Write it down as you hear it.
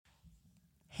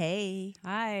Hey.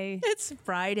 Hi. It's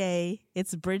Friday.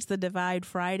 It's Bridge the Divide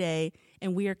Friday,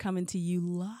 and we are coming to you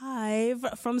live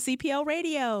from CPL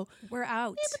Radio. We're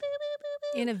out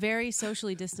in a very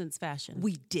socially distanced fashion.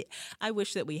 We did. I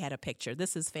wish that we had a picture.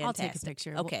 This is fantastic. I'll take a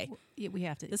picture. Okay. We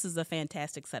have to. This is a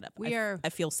fantastic setup. I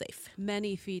feel safe.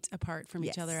 Many feet apart from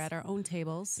each other at our own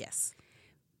tables. Yes.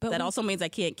 But that also means I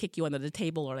can't kick you under the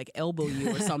table or like elbow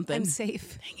you or something. I'm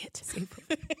safe. Dang it. Safe.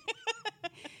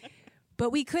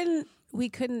 But we couldn't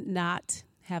not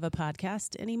have a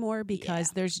podcast anymore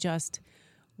because there's just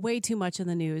way too much in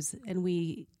the news, and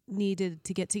we needed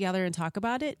to get together and talk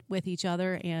about it with each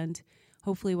other and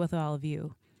hopefully with all of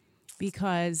you.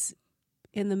 Because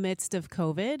in the midst of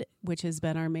COVID, which has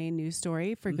been our main news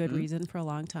story for good reason for a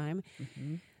long time,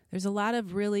 there's a lot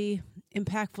of really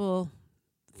impactful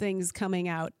things coming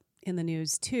out in the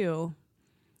news too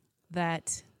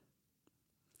that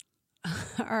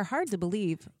are hard to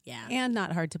believe and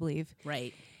not hard to believe.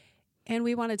 Right. And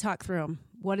we want to talk through them.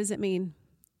 What does it mean?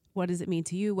 What does it mean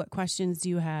to you? What questions do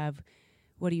you have?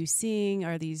 What are you seeing?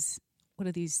 What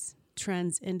do these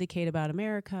trends indicate about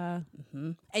America?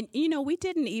 Mm-hmm. And, we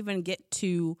didn't even get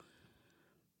to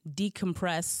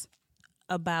decompress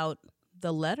about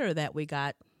the letter that we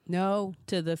got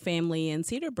to the family in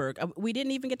Cedarburg. We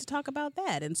didn't even get to talk about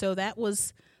that. And so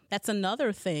that's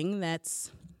another thing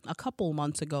that's a couple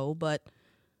months ago, but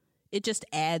it just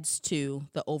adds to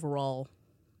the overall,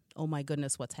 oh my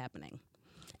goodness, what's happening.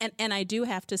 And I do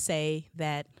have to say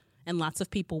that, and lots of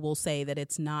people will say that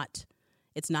it's not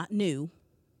new.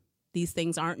 These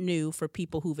things aren't new for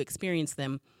people who've experienced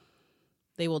them.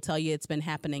 They will tell you it's been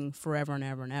happening forever and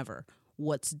ever and ever.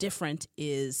 What's different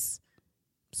is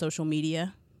social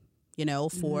media,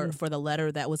 for the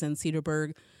letter that was in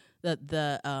Cedarburg.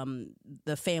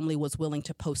 The family was willing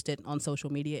to post it on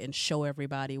social media and show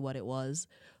everybody what it was.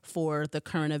 For the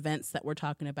current events that we're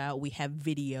talking about, we have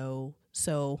video.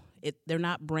 So they're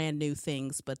not brand new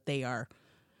things, but they are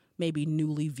maybe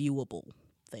newly viewable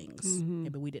things.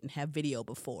 Maybe we didn't have video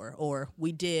before, or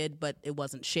we did, but it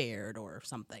wasn't shared or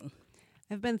something.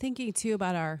 I've been thinking too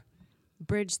about our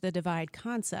Bridge the Divide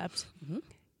concept.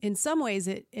 In some ways,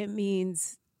 it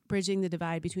means bridging the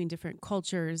divide between different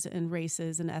cultures and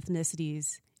races and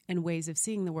ethnicities and ways of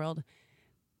seeing the world.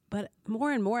 But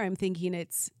more and more, I'm thinking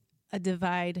it's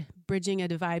bridging a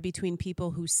divide between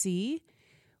people who see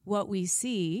what we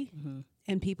see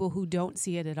and people who don't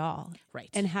see it at all. Right.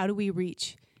 And how do we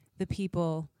reach the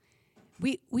people?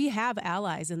 We have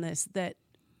allies in this, that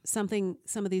some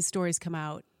of these stories come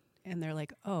out and they're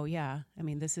like, oh yeah, I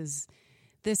mean, this is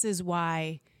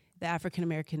why the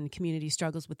African-American community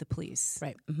struggles with the police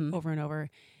over and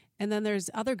over. And then there's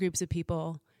other groups of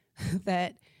people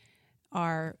that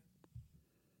are,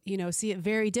 see it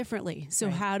very differently. So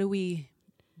how do we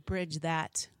bridge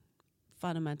that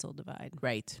fundamental divide?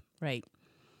 Right.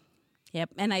 Yep.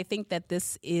 And I think that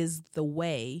this is the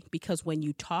way, because when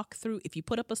you talk through, if you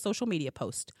put up a social media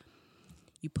post,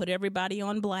 you put everybody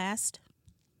on blast,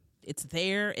 it's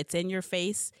there, it's in your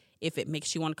face. If it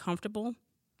makes you uncomfortable,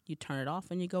 you turn it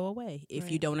off and you go away. If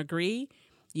you don't agree,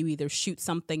 you either shoot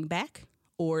something back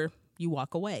or you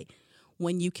walk away.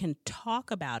 When you can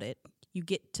talk about it, you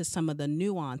get to some of the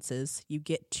nuances. You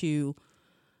get to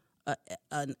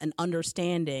an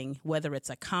understanding, whether it's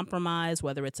a compromise,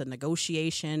 whether it's a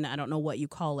negotiation. I don't know what you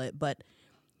call it, but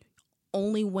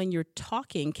only when you're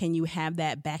talking can you have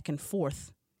that back and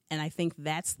forth. And I think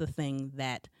that's the thing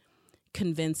that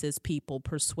convinces people,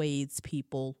 persuades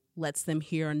people, lets them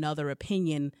hear another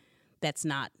opinion that's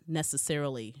not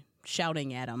necessarily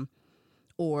shouting at them,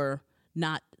 or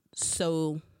not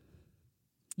so.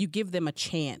 You give them a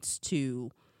chance to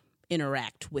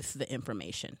interact with the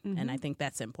information. And I think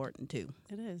that's important too.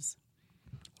 It is.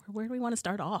 Where do we want to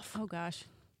start off? Oh gosh.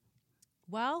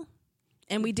 Well,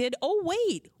 and we did. Oh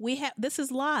wait, this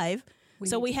is live.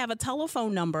 So we have a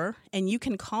telephone number, and you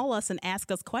can call us and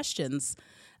ask us questions.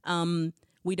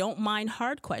 We don't mind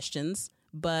hard questions,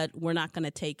 but we're not going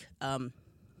to take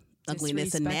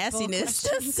ugliness and nastiness.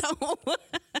 So,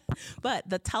 but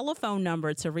the telephone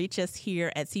number to reach us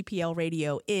here at CPL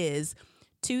Radio is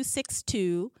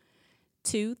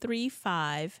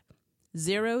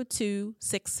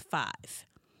 262-235-0265.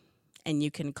 And you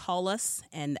can call us,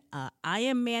 and I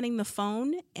am manning the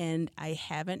phone, and I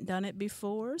haven't done it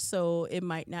before, so it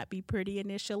might not be pretty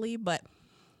initially, but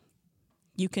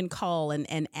you can call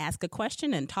and ask a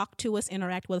question and talk to us,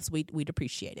 interact with us. We'd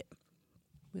appreciate it.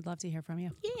 We'd love to hear from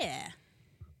you. Yeah.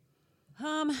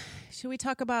 Should we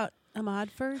talk about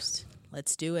Ahmaud first?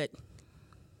 Let's do it.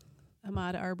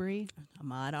 Ahmaud Arbery.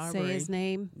 Ahmaud Arbery. Say his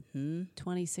name.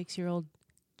 26-year-old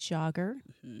jogger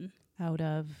out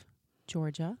of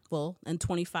Georgia. Well, and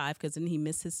 25 because then he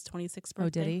missed his 26th birthday. Oh,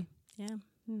 did he? Yeah.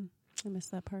 I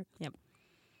missed that part. Yep.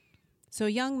 So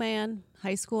young man,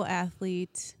 high school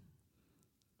athlete,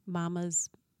 mama's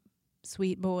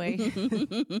sweet boy.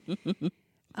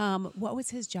 What was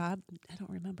his job? I don't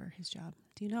remember his job.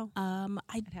 Do you know?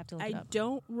 I'd have to look it up. I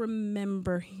don't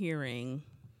remember hearing.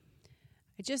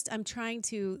 I'm trying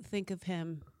to think of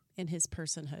him in his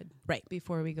personhood. Right.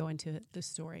 Before we go into the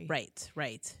story. Right.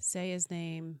 Say his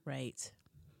name. Right.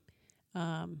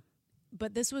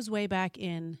 But this was way back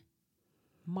in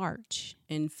March.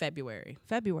 In February.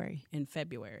 In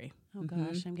February. Oh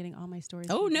gosh, I'm getting all my stories.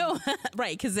 Oh no.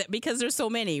 Right, because there's so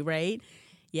many, right?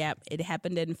 Yeah, it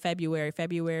happened in February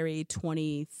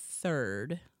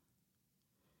 23rd.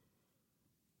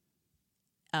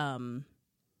 Oh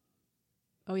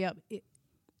yeah,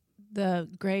 the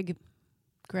Greg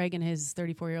and his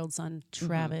 34-year-old son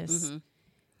Travis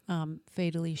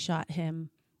fatally shot him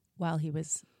while he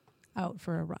was out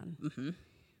for a run.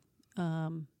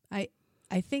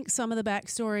 I think some of the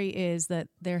backstory is that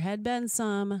there had been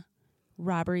some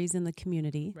robberies in the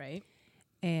community, Right.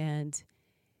 and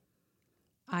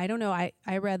I don't know. I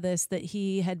read this that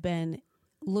he had been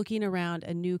looking around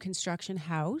a new construction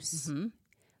house,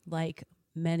 like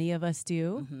many of us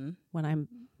do. When I'm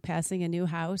passing a new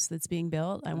house that's being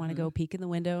built, I want to go peek in the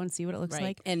window and see what it looks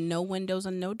like. And no windows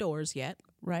and no doors yet.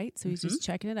 Right. So he's just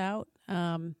checking it out.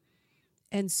 And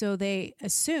so they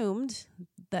assumed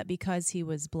that because he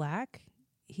was black,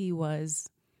 he was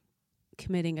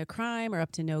committing a crime or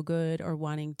up to no good or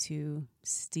wanting to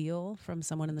steal from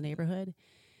someone in the neighborhood.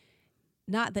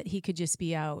 Not that he could just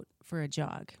be out for a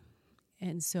jog.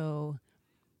 And so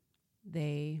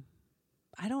I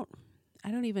don't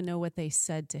even know what they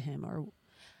said to him. Or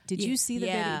did you see the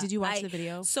video? Did you watch the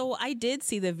video? So I did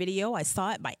see the video. I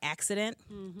saw it by accident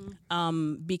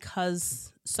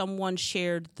because someone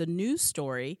shared the news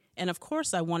story. And of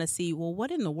course, I want to see, well,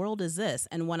 what in the world is this?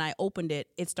 And when I opened it,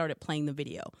 it started playing the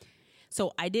video.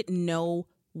 So I didn't know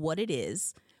what it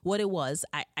was.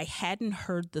 I hadn't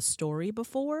heard the story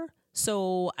before.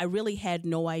 So I really had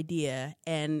no idea.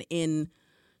 And in,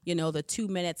 the 2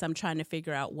 minutes I'm trying to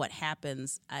figure out what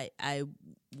happens, I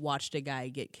watched a guy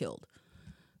get killed.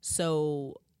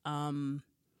 So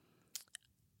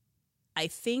I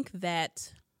think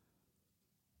that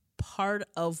part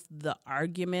of the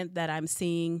argument that I'm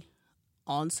seeing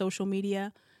on social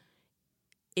media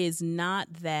is not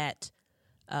that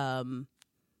Ahmaud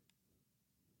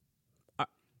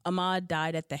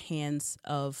died at the hands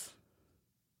of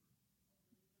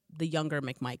the younger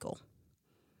McMichael.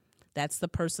 That's the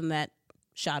person that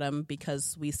shot him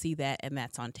because we see that and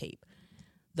that's on tape.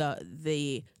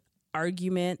 The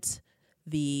argument,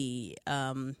 you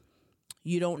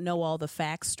don't know all the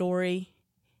facts story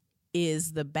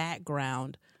is the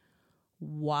background.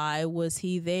 Why was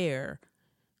he there?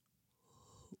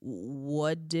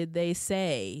 What did they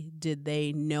say? Did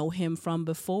they know him from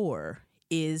before?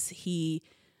 Is he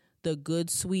the good,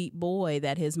 sweet boy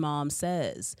that his mom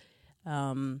says?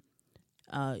 You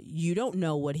don't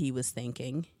know what he was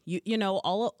thinking. You know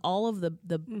all of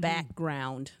the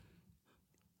background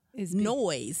is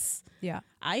noise. Yeah,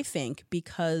 I think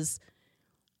because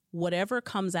whatever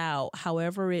comes out,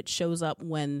 however it shows up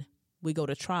when we go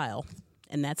to trial,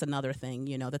 and that's another thing.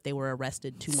 That they were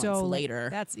arrested 2 months later.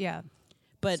 That's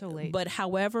But so late. But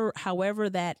however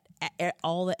that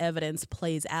all the evidence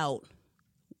plays out,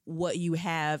 what you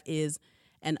have is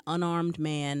an unarmed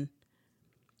man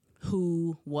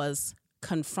who was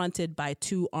confronted by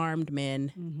two armed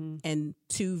men and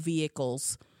two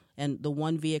vehicles, and the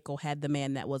one vehicle had the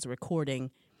man that was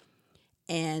recording,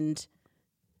 and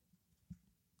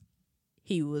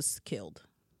he was killed.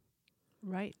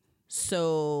 Right.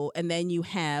 So, and then you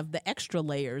have the extra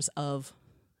layers of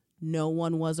no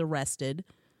one was arrested.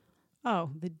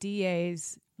 Oh, the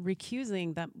DA's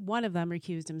recusing them. One of them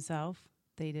recused himself.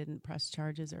 They didn't press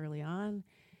charges early on.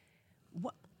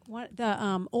 What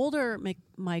the older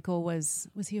McMichael was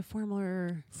he a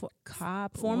former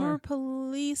cop? Former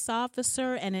police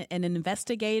officer and an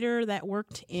investigator that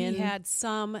worked in. He had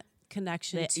some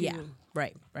connection to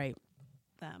right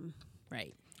them.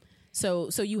 Right. So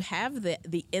you have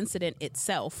the incident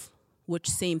itself, which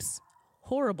seems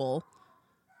horrible.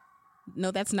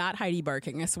 No, that's not Heidi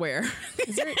barking, I swear.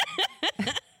 Is there?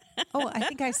 Oh, I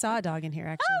think I saw a dog in here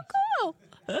actually. Oh,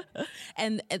 cool.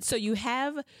 And so you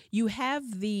have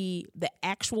the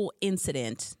actual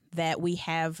incident that we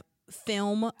have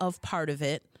film of part of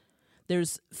it.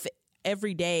 There's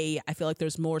every day I feel like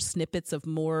there's more snippets of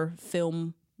more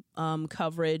film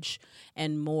coverage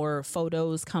and more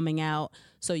photos coming out.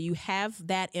 So you have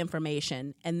that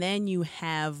information, and then you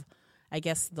have I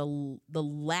guess the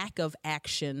lack of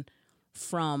action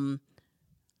from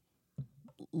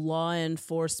law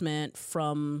enforcement,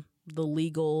 from the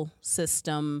legal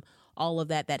system, all of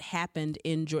that happened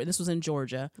in Georgia. This was in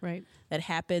Georgia, right? That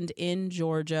happened in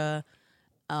Georgia,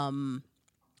 that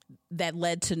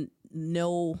led to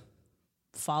no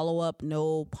follow-up,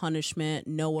 no punishment,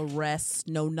 no arrests,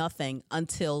 no nothing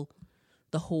until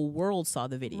the whole world saw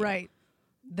the video. Right.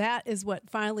 That is what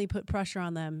finally put pressure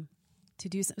on them to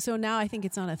do so. So now I think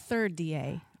it's on a third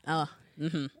DA.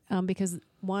 Because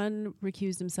one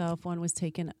recused himself, one was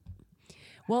taken.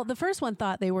 Well, the first one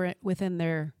thought they were within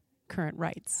their current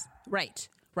rights. Right.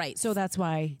 So that's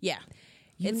why. Yeah.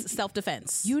 It's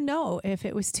self-defense. You know, if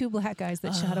it was two black guys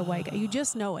that shot a white guy, you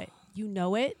just know it. You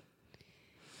know it.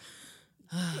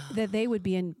 That they would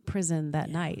be in prison that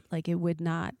night. Like it would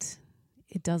not,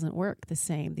 it doesn't work the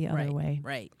same the other way.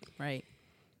 Right.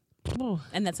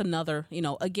 And that's another,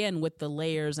 again, with the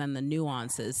layers and the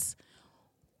nuances.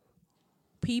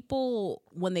 People,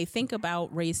 when they think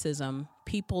about racism,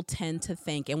 people tend to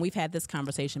think, and we've had this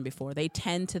conversation before, they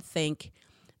tend to think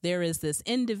there is this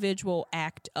individual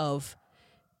act of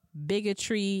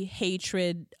bigotry,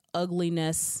 hatred,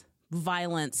 ugliness,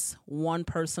 violence, one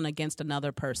person against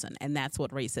another person, and that's what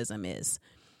racism is.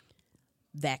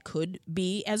 That could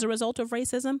be as a result of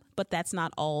racism, but that's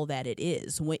not all that it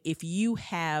is. If you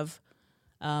have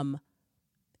an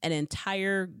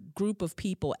entire group of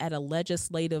people at a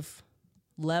legislative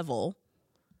level,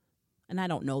 and I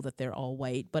don't know that they're all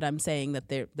white, but I'm saying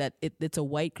that it's a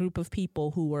white group of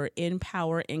people who are in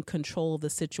power and control of the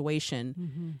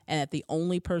situation, and that the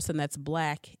only person that's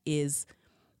black is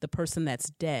the person that's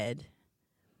dead.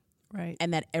 Right.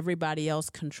 And that everybody else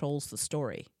controls the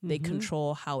story. They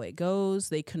control how it goes.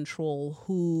 They control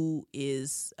who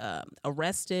is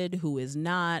arrested, who is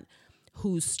not,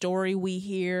 whose story we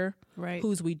hear, right,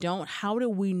 whose we don't. How do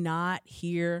we not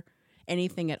hear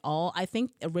anything at all? I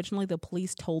think originally the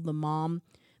police told the mom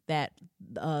that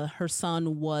her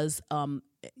son was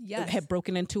had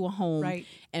broken into a home, right,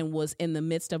 and was in the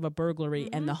midst of a burglary,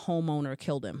 and the homeowner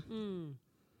killed him.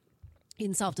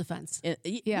 In self-defense.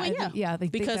 Yeah.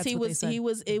 Because it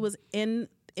was in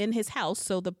his house.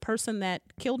 So the person that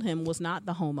killed him was not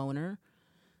the homeowner.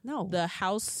 No. The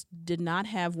house did not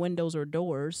have windows or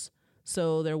doors.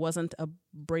 So there wasn't a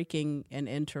breaking and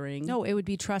entering. No, it would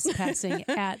be trespassing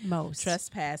at most.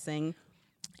 Trespassing.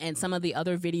 And some of the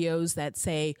other videos that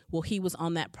say, well, he was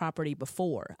on that property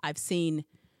before. I've seen,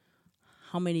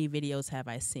 how many videos have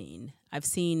I seen? I've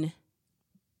seen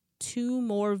 2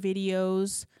 more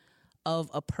videos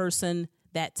of a person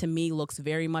that to me looks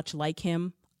very much like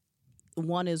him.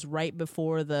 One is right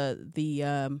before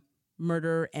the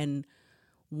murder, and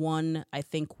one I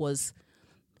think was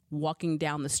walking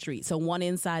down the street. So one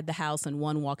inside the house and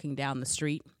one walking down the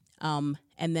street. And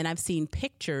then I've seen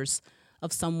pictures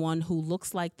of someone who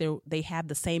looks like they have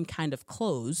the same kind of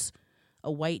clothes,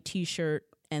 a white T-shirt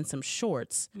and some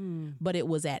shorts, but it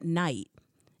was at night.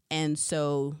 And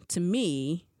so to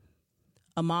me,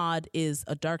 Ahmaud is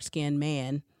a dark-skinned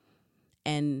man,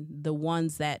 and the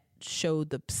ones that showed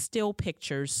the still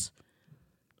pictures,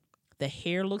 the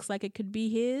hair looks like it could be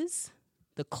his.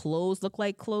 The clothes look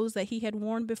like clothes that he had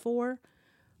worn before,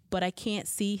 but I can't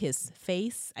see his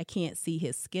face. I can't see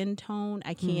his skin tone.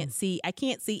 I can't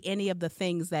see any of the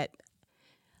things that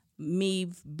me,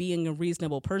 being a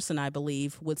reasonable person, I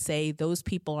believe, would say those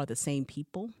people are the same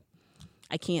people.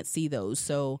 I can't see those.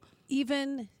 So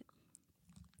even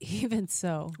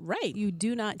so, right, you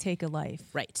do not take a life,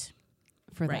 right,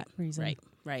 for that reason,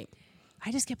 right.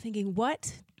 I just kept thinking,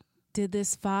 what did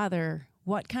this father?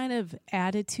 What kind of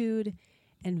attitude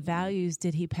and values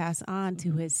did he pass on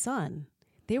to his son?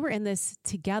 They were in this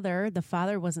together. The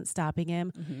father wasn't stopping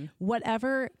him.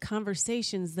 Whatever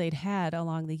conversations they'd had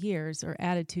along the years, or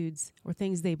attitudes or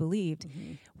things they believed,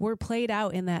 were played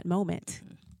out in that moment.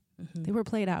 They were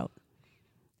played out.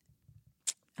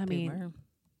 I mean,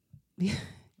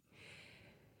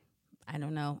 I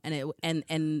don't know.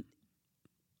 And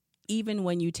even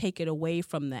when you take it away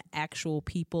from the actual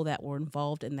people that were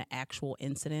involved in the actual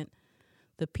incident,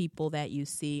 the people that you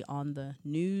see on the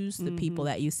news, the people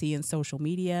that you see in social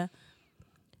media,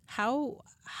 how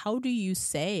do you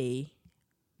say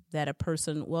that a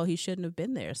person, well, he shouldn't have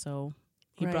been there, so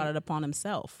he brought it upon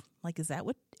himself? Like, is that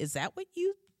what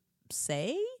you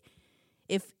say?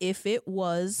 If it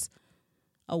was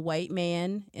a white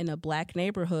man in a black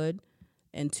neighborhood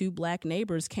and 2 black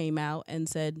neighbors came out and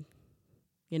said,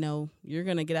 you're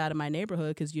going to get out of my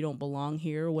neighborhood because you don't belong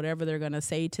here, or whatever they're going to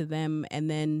say to them, and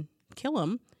then kill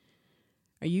him,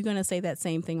 are you going to say that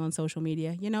same thing on social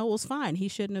media? It was fine. He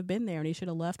shouldn't have been there, and he should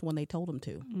have left when they told him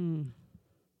to.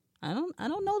 I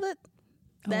don't know that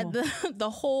that the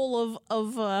whole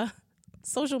of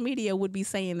social media would be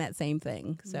saying that same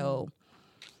thing. So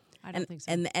I don't think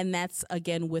so. And that's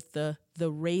again with the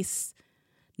race,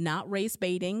 not race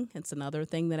baiting. It's another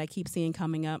thing that I keep seeing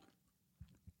coming up.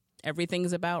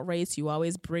 Everything's about race. You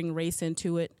always bring race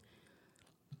into it.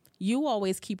 You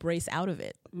always keep race out of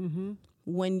it. Mm-hmm.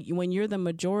 When you're the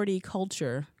majority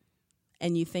culture,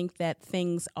 and you think that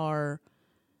things are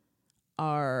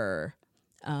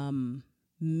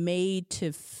made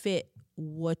to fit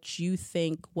what you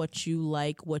think, what you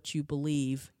like, what you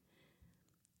believe,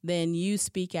 then you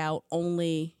speak out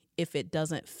only if it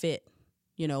doesn't fit,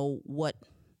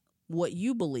 what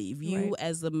you believe. You Right.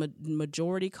 as the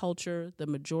majority culture, the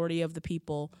majority of the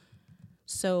people.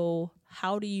 So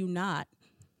how do you not,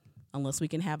 unless we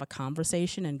can have a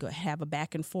conversation and have a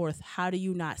back and forth, how do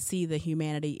you not see the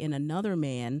humanity in another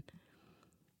man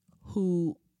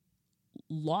who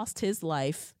lost his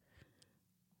life,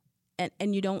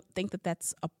 and you don't think that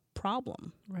that's a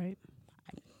problem? Right.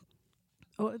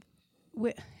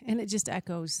 And it just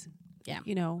echoes,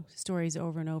 stories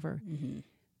over and over.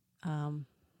 Mm-hmm.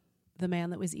 The man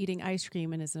that was eating ice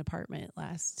cream in his apartment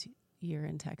last year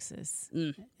in Texas,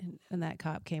 and that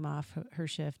cop came off her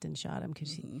shift and shot him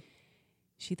because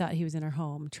she thought he was in her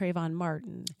home. Trayvon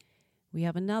Martin. We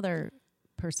have another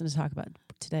person to talk about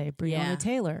today, Breonna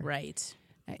Taylor. Right.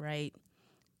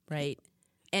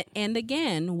 And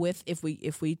again, with if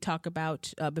we talk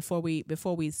about before we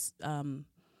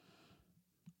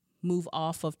move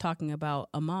off of talking about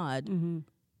Ahmaud,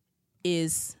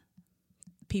 is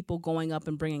people going up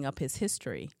and bringing up his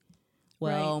history.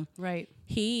 Well, right.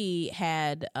 He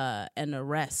had an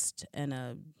arrest and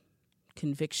a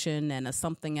conviction and a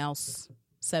something else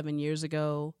 7 years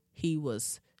ago. He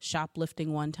was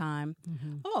shoplifting one time.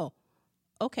 Mm-hmm. Oh,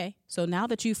 okay. So now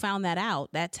that you found that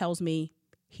out, that tells me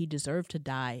he deserved to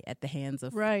die at the hands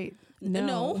of... Right.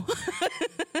 No.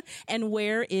 And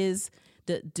where is...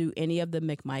 Do any of the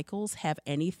McMichaels have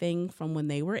anything from when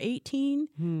they were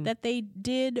 18 that they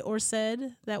did or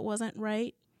said that wasn't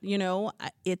right?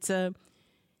 It's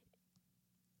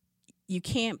you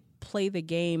can't play the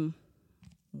game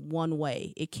one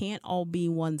way. It can't all be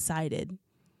one-sided.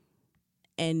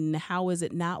 And how is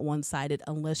it not one-sided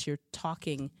unless you're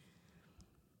talking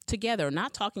together,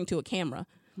 not talking to a camera?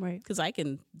 Right. Because I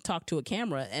can talk to a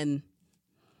camera and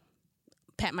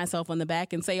pat myself on the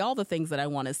back and say all the things that I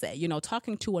want to say.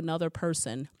 Talking to another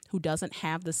person who doesn't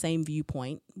have the same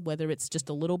viewpoint, whether it's just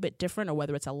a little bit different or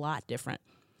whether it's a lot different,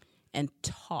 and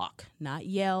talk, not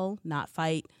yell, not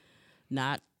fight,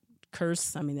 not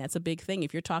curse. I mean, that's a big thing.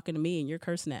 If you're talking to me and you're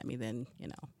cursing at me, then,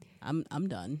 I'm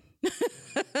done.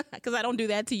 Because I don't do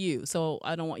that to you, so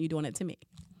I don't want you doing it to me.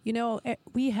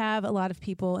 We have a lot of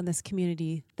people in this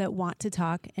community that want to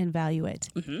talk and value it.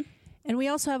 Mm-hmm. And we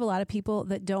also have a lot of people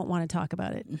that don't want to talk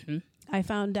about it. Mm-hmm. I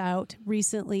found out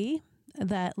recently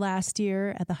that last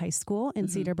year at the high school in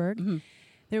Cedarburg,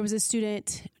 there was a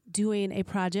student doing a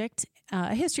project,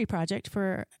 a history project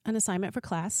for an assignment for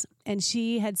class. And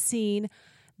she had seen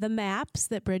the maps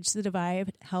that Bridge the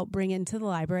Divide helped bring into the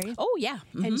library. Oh, yeah.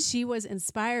 Mm-hmm. And she was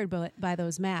inspired by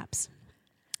those maps.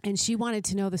 And she wanted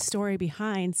to know the story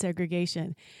behind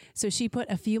segregation. So she put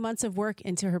a few months of work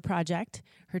into her project.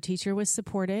 Her teacher was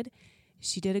supported.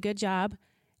 She did a good job.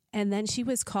 And then she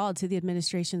was called to the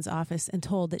administration's office and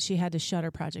told that she had to shut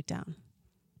her project down.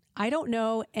 I don't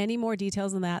know any more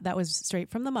details than that. That was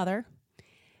straight from the mother.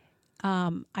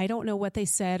 I don't know what they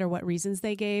said or what reasons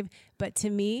they gave. But to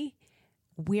me,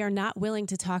 we are not willing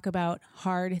to talk about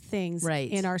hard things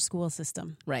in our school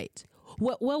system. Right.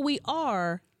 Well, we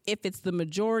are... if it's the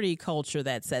majority culture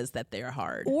that says that they're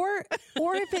hard. Or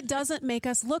if it doesn't make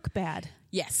us look bad.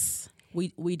 Yes.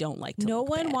 We don't like to No look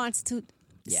one bad. wants to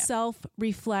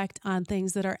self-reflect on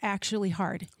things that are actually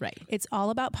hard. Right. It's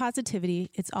all about positivity.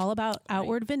 It's all about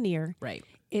outward veneer. Right.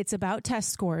 It's about test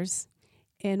scores.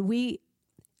 And we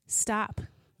stop.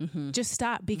 Mm-hmm. Just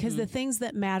stop. Because the things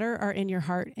that matter are in your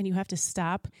heart. And you have to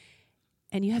stop.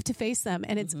 And you have to face them.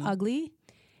 And it's ugly.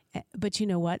 But you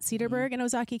know what? Cedarburg and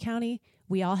Ozaukee County,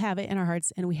 we all have it in our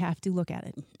hearts. And we have to look at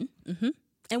it. Mm-hmm.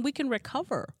 And we can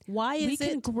recover. Why is it? We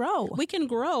can grow. We can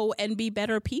grow and be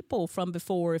better people from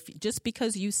before. If just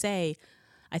because you say,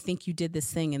 I think you did this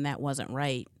thing and that wasn't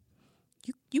right,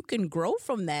 you can grow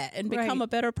from that and become a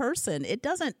better person. It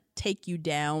doesn't take you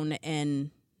down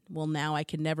and, well, now I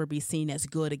can never be seen as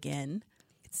good again.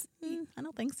 I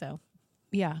don't think so.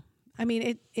 Yeah. I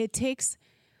mean, it takes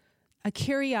a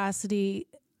curiosity,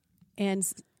 and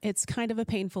it's kind of a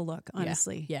painful look,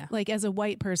 honestly. Yeah. Like, as a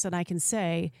white person, I can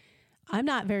say, I'm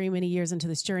not very many years into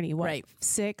this journey.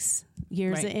 6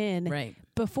 years in. Right.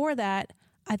 Before that,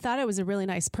 I thought I was a really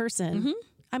nice person.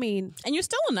 I mean, And you're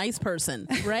still a nice person,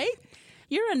 right?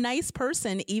 You're a nice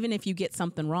person even if you get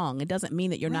something wrong. It doesn't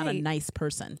mean that you're not a Right. nice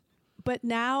person. but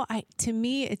now to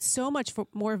me, it's so much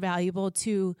more valuable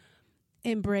to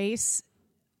embrace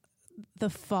the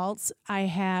faults I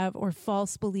have or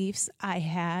false beliefs I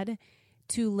had,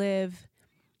 to live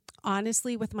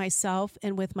honestly with myself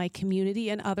and with my community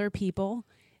and other people.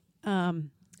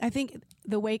 I think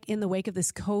in the wake of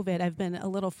this COVID, I've been a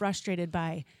little frustrated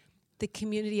by the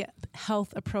community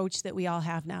health approach that we all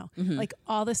have now. Like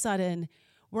all of a sudden,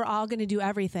 we're all going to do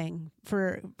everything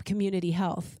for community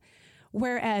health,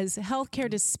 whereas healthcare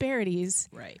disparities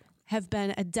Right. have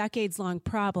been a decades-long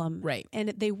problem. Right.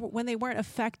 And when they weren't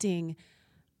affecting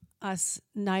us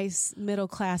nice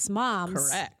middle-class moms,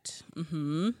 Correct.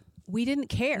 we didn't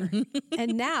care.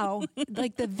 And now,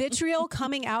 like the vitriol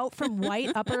coming out from white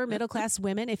upper middle-class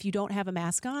women if you don't have a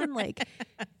mask on, like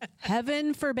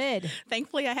heaven forbid.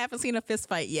 Thankfully, I haven't seen a fist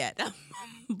fight yet.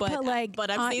 But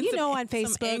I've seen on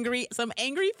Facebook, some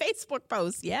angry Facebook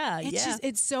posts. Yeah,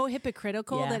 it's so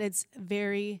hypocritical Yeah. that it's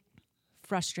very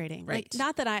frustrating. Right. Like,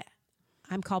 not that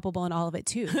I'm culpable in all of it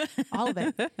too, all of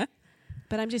it.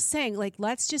 But I'm just saying, like,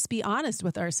 let's just be honest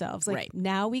with ourselves. Like, Right.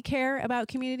 now we care about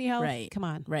community health. Right. Come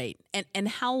on. Right. And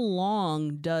how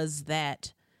long does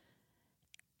that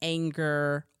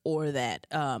anger or that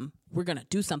we're going to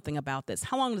do something about this,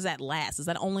 how long does that last? Does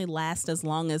that only last as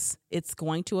long as it's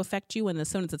going to affect you, and as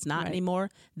soon as it's not Right. anymore,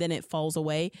 then it falls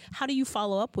away? How do you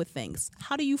follow up with things?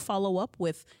 How do you follow up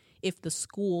with if the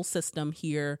school system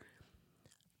here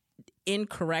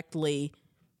incorrectly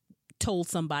told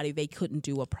somebody they couldn't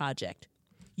do a project?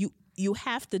 You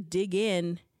have to dig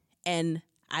in, and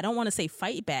I don't want to say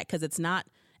fight back because it's not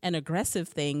an aggressive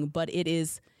thing, but it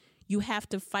is. You have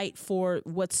to fight for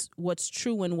what's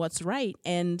true and what's right,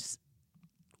 and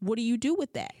what do you do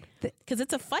with that? Because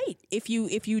it's a fight. If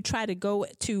you try to go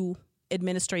to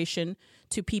administration,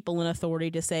 to people in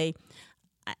authority to say,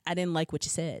 I didn't like what you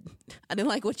said, I didn't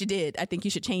like what you did, I think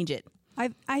you should change it.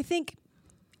 I think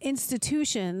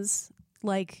institutions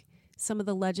like some of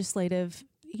the legislative,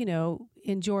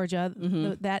 in Georgia,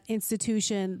 that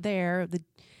institution there,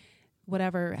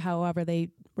 however they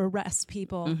arrest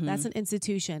people, that's an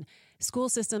institution. School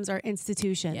systems are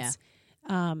institutions.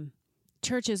 Yeah.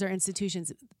 Churches are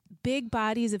institutions. Big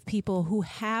bodies of people who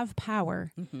have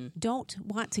power don't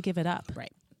want to give it up.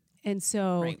 Right. And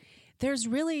so Right. there's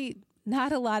really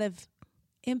not a lot of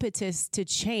impetus to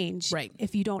change Right.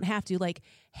 if you don't have to. Like,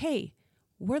 hey,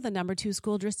 we're the number 2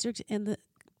 school district in the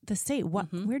state.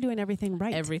 What we're doing everything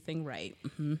right. Everything right.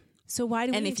 So why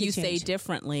do we And need if to you say change?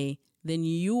 differently, then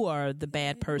you are the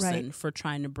bad person Right. for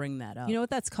trying to bring that up. You know what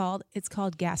that's called? It's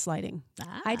called gaslighting.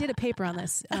 I did a paper on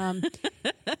this.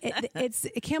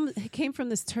 It came from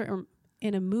this term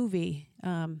in a movie.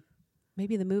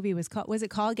 Maybe the movie was it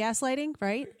called Gaslighting?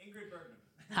 Right? Ingrid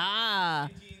Bergman.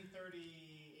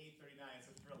 1938, 39. It's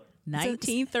a thriller.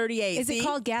 1938. Is it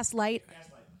called Gaslight?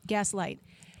 Gaslight.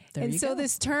 There And you so go.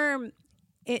 this term,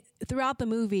 throughout the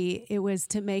movie, it was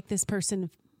to make this person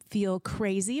feel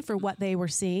crazy for what they were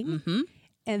seeing.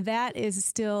 And that is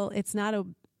still, it's not a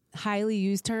highly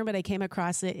used term, but I came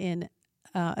across it in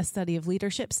a study of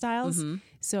leadership styles.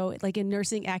 So like in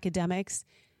nursing academics,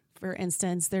 for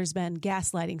instance, there's been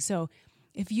gaslighting. So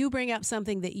if you bring up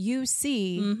something that you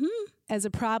see as a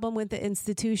problem with the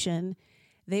institution,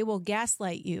 they will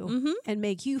gaslight you and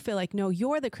make you feel like, no,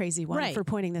 you're the crazy one Right. for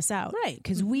pointing this out. Right.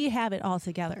 Because we have it all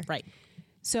together. Right.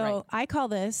 So Right. I call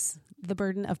this the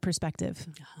burden of perspective.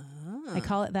 I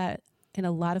call it that in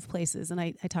a lot of places. And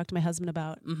I talk to my husband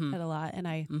about it a lot. And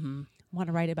I want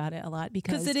to write about it a lot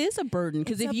because Because it is a burden.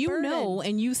 Because It's if a you know burden.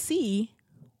 and you see,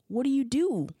 what do you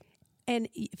do? And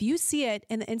if you see it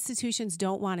and the institutions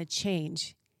don't want to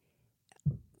change,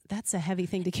 that's a heavy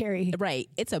thing to carry. Right.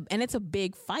 It's a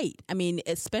big fight. I mean,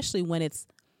 especially when it's,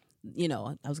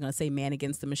 I was going to say Man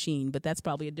Against the Machine, but that's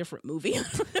probably a different movie.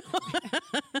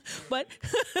 but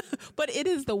it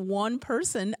is the one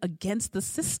person against the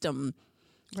system.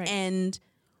 Right. And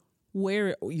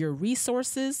where your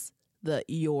resources,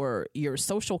 your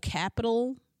social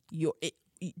capital,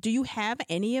 do you have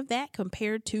any of that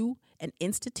compared to an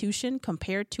institution,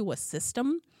 compared to a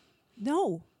system?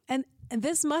 No. And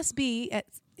this must be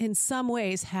in some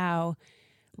ways how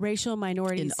racial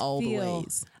minorities In all the feel.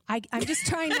 ways. I'm just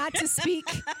trying not to speak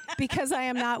because I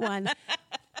am not one.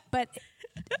 But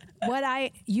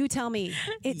you tell me,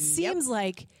 it seems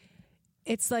like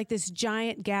it's like this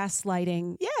giant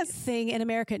gaslighting Yes. thing in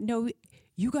America. No,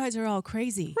 you guys are all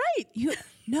crazy. Right.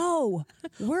 No,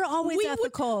 we're always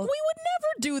ethical. We would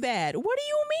never do that. What do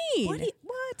you mean?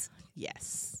 What?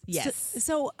 Yes. Yes.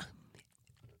 So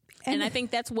And I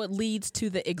think that's what leads to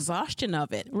the exhaustion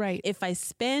of it. Right. If I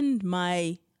spend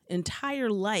my entire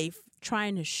life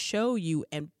trying to show you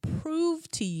and prove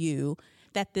to you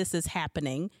that this is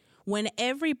happening, when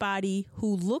everybody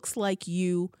who looks like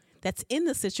you that's in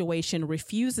the situation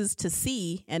refuses to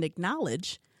see and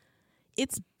acknowledge,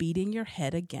 it's beating your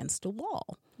head against a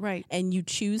wall. Right. And you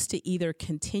choose to either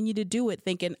continue to do it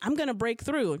thinking, I'm going to break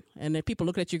through. And then people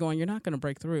look at you going, you're not going to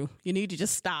break through. You need to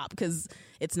just stop because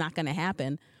it's not going to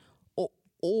happen.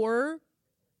 Or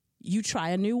you try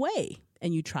a new way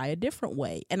and you try a different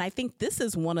way. And I think this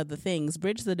is one of the things,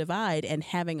 Bridge the Divide and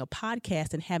having a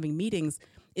podcast and having meetings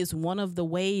is one of the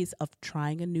ways of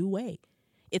trying a new way.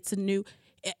 It's a new,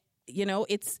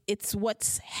 it's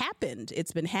what's happened.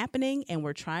 It's been happening and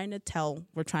we're trying to tell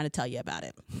you about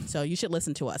it. So you should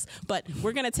listen to us. But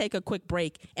we're going to take a quick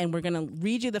break and we're going to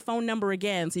read you the phone number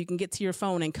again so you can get to your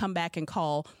phone and come back and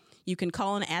call. You can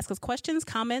call and ask us questions,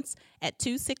 comments at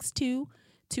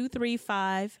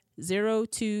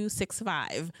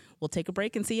 262-235-0265. We'll take a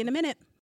break and see you in a minute.